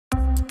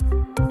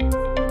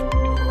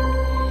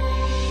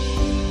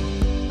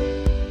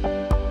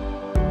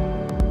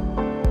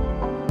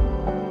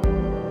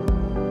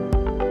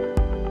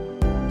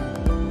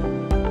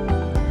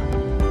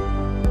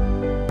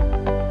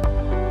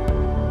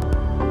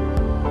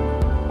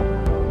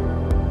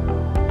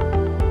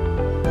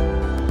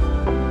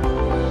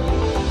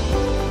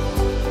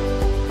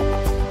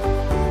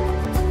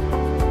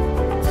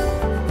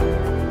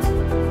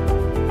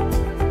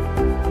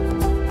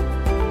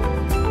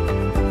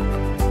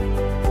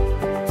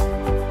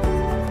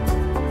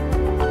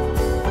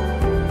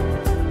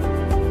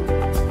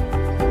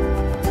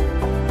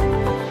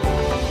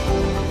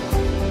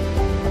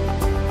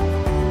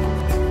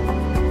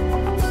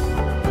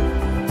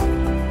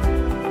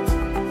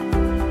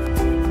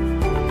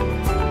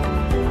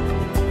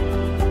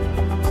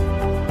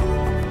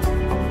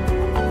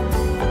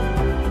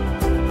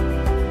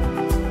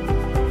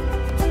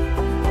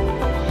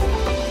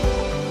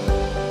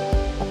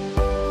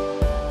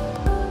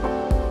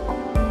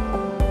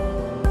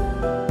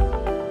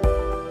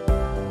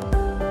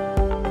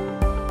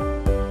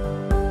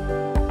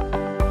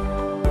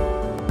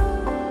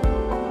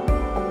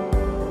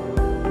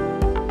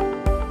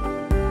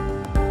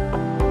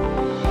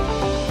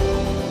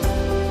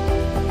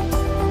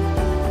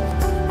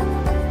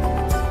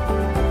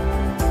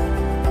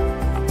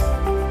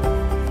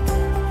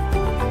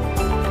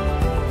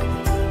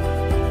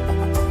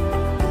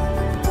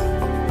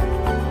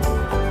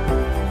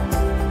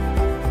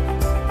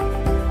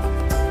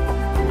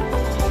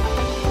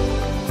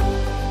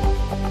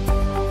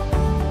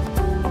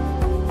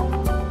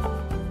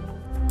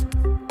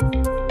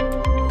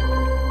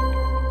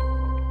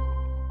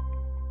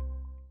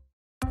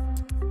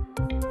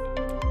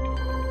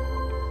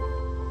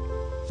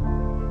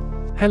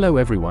Hello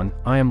everyone,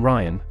 I am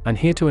Ryan, and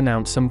here to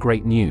announce some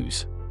great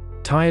news.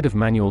 Tired of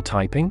manual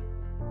typing?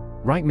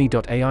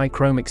 WriteMe.ai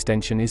Chrome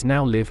extension is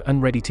now live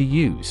and ready to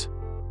use.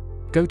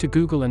 Go to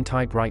Google and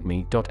type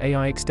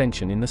WriteMe.ai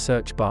extension in the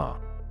search bar.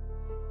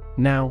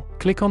 Now,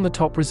 click on the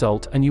top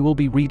result and you will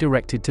be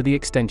redirected to the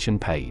extension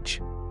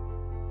page.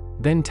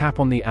 Then tap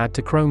on the Add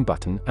to Chrome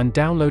button and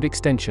download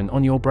extension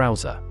on your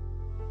browser.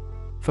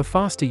 For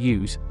faster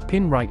use,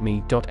 pin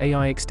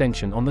WriteMe.ai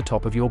extension on the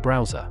top of your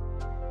browser.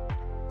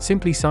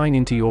 Simply sign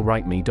into your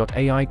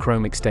WriteMe.ai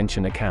Chrome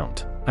extension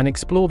account, and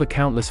explore the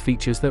countless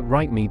features that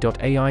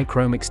WriteMe.ai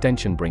Chrome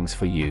extension brings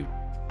for you.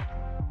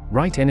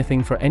 Write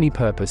anything for any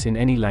purpose in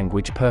any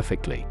language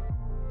perfectly.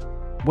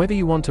 Whether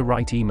you want to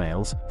write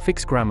emails,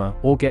 fix grammar,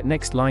 or get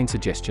next line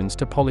suggestions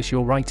to polish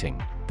your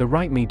writing, the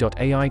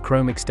WriteMe.ai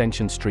Chrome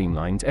extension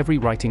streamlines every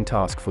writing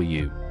task for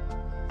you.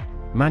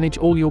 Manage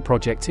all your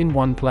projects in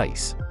one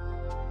place.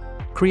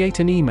 Create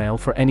an email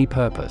for any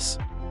purpose.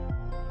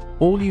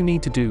 All you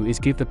need to do is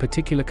give the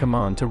particular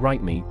command to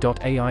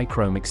WriteMe.ai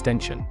Chrome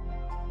extension.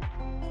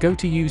 Go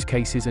to Use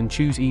Cases and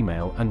choose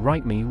Email, and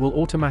WriteMe will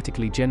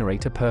automatically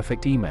generate a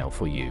perfect email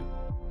for you.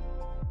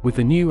 With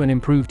the new and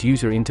improved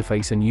user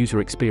interface and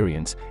user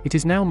experience, it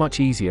is now much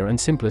easier and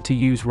simpler to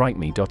use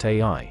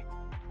WriteMe.ai.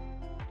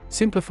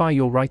 Simplify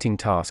your writing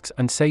tasks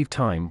and save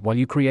time while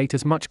you create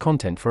as much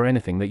content for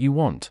anything that you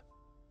want.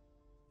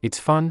 It's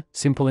fun,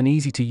 simple and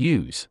easy to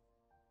use.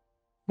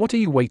 What are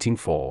you waiting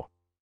for?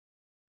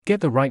 Get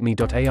the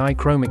WriteMe.ai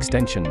Chrome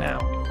extension now.